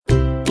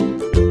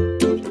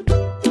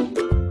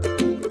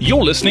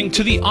You're listening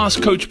to the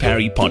Ask Coach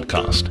Parry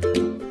podcast.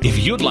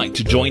 If you'd like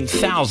to join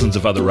thousands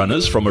of other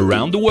runners from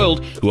around the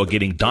world who are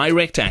getting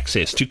direct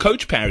access to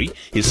Coach Parry,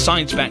 his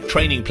science-backed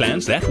training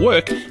plans that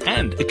work,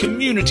 and a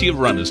community of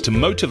runners to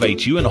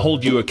motivate you and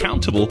hold you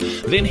accountable,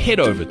 then head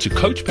over to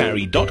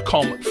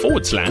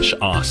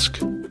coachparry.com/ask.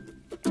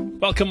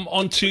 Welcome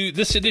on to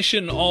this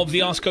edition of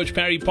the Ask Coach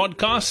Parry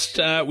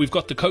podcast. We've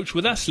got the coach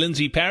with us,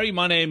 Lindsay Parry.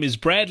 My name is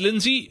Brad.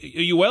 Lindsay,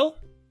 are you well?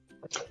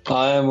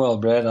 I am well,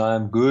 Brad.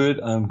 I'm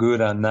good. I'm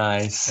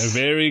nice.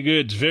 Very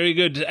good. Very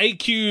good.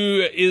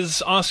 AQ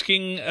is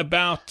asking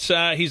about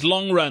his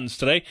long runs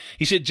today.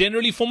 He said,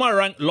 generally for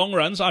my long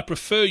runs, I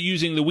prefer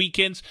using the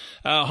weekend's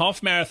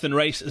half marathon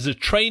race as a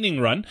training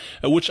run,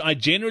 which I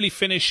generally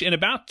finish in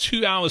about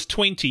 2 hours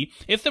 20.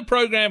 If the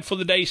program for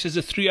the day says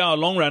a 3 hour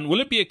long run,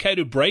 will it be okay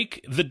to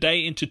break the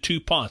day into two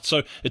parts?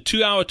 So a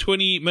 2 hour,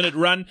 20-minute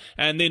run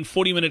and then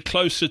 40-minute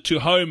closer to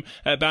home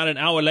about an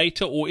hour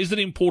later? Or is it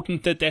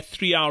important that that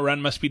 3 hour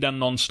run must be done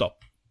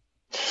non-stop?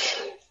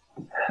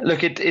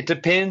 Look, it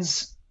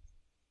depends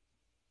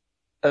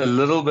a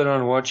little bit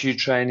on what you're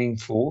training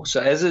for.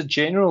 So as a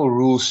general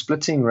rule,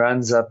 splitting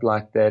runs up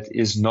like that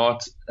is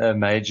not a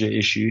major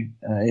issue.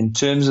 In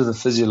terms of the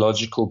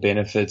physiological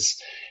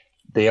benefits,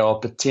 there are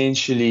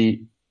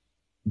potentially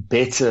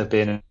better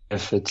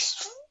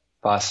benefits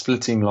by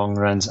splitting long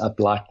runs up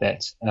like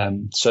that.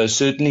 So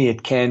certainly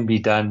it can be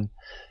done.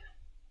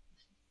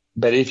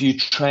 But if you're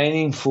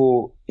training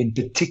for, in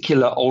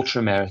particular,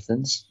 ultra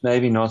marathons,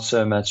 maybe not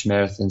so much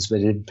marathons, but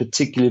in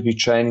particular, if you're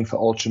training for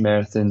ultra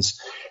marathons,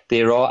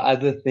 there are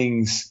other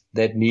things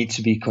that need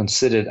to be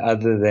considered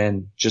other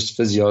than just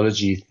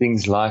physiology,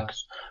 things like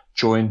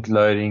joint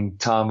loading,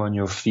 time on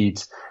your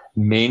feet,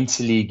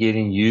 mentally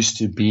getting used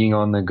to being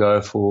on the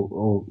go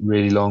for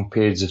really long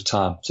periods of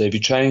time. So if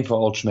you're training for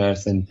ultra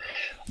marathon,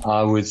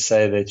 I would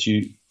say that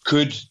you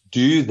could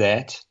do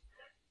that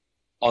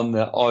on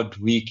the odd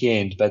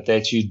weekend, but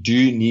that you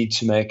do need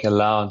to make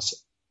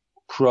allowance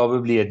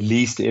probably at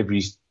least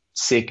every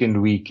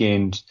second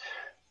weekend,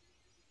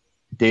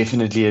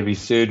 definitely every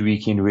third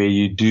weekend, where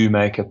you do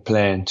make a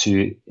plan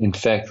to, in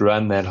fact,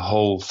 run that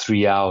whole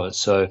 3 hours.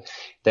 So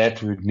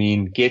that would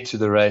mean get to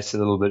the race a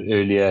little bit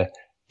earlier,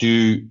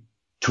 do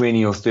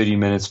 20 or 30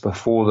 minutes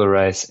before the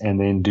race, and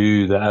then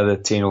do the other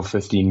 10 or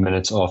 15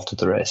 minutes after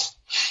the race.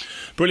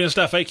 Brilliant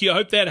stuff, AQ. I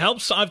hope that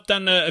helps. I've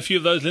done a few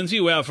of those, Lindsay,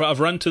 where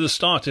I've run to the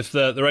start if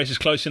the race is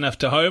close enough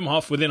to home,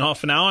 within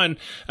half an hour, and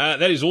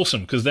that is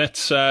awesome because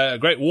that's a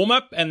great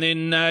warm-up, and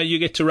then you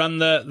get to run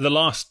the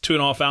last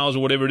 2.5 hours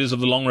or whatever it is of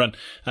the long run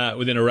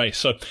within a race.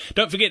 So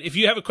don't forget, if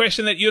you have a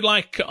question that you'd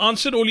like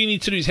answered, all you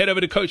need to do is head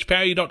over to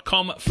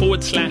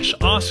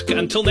coachparry.com/ask.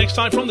 Until next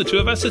time, from the two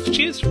of us, it's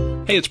cheers.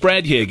 Hey, it's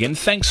Brad here again.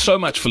 Thanks so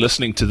much for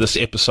listening to this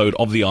episode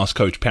of the Ask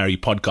Coach Parry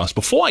podcast.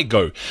 Before I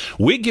go,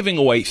 we're giving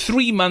away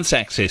 3 months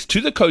access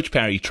to the Coach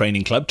Parry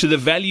Training Club to the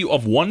value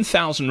of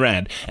 1,000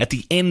 Rand at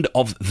the end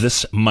of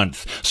this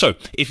month. So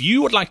if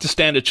you would like to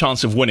stand a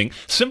chance of winning,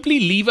 simply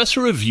leave us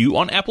a review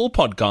on Apple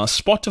Podcasts,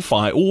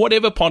 Spotify, or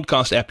whatever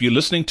podcast app you're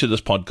listening to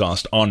this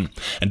podcast on.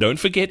 And don't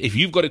forget, if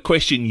you've got a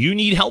question you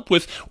need help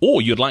with,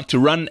 or you'd like to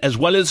run as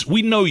well as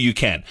we know you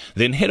can,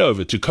 then head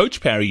over to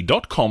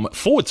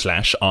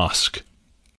coachparry.com/ask.